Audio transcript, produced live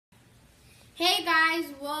Hey guys,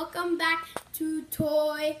 welcome back to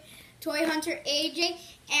Toy Hunter AJ,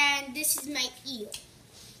 and this is my eel.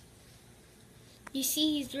 You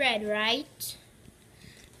see he's red, right?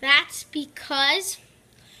 That's because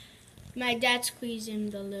my dad squeezed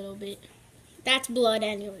him a little bit. That's blood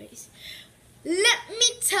anyways. Let me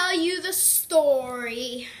tell you the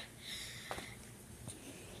story.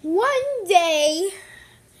 One day,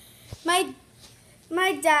 my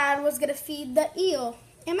dad was gonna feed the eel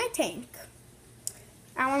in my tank.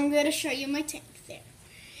 Now I'm gonna show you my tank there.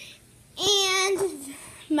 And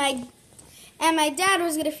my dad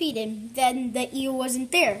was gonna feed him. Then the eel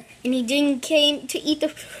wasn't there, and he didn't came to eat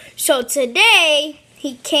the. So today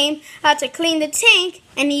he came out to clean the tank,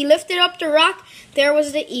 and he lifted up the rock. There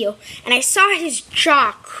was the eel, and I saw his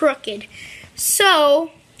jaw crooked.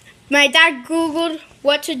 So my dad Googled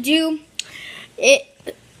what to do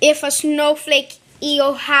if a snowflake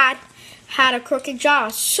eel had a crooked jaw.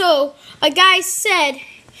 So a guy said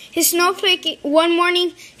one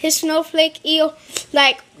morning his snowflake eel,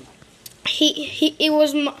 like he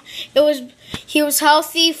was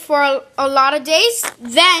healthy for a lot of days.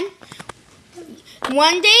 Then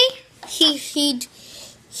one day he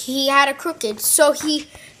had a crooked, so he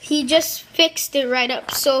just fixed it right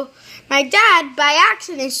up. So my dad by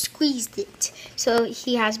accident squeezed it, so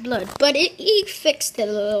he has blood, but he fixed it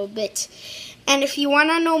a little bit. And if you want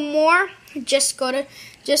to know more, just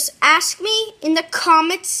ask me in the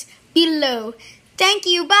comments below. Thank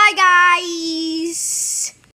you. Bye, guys.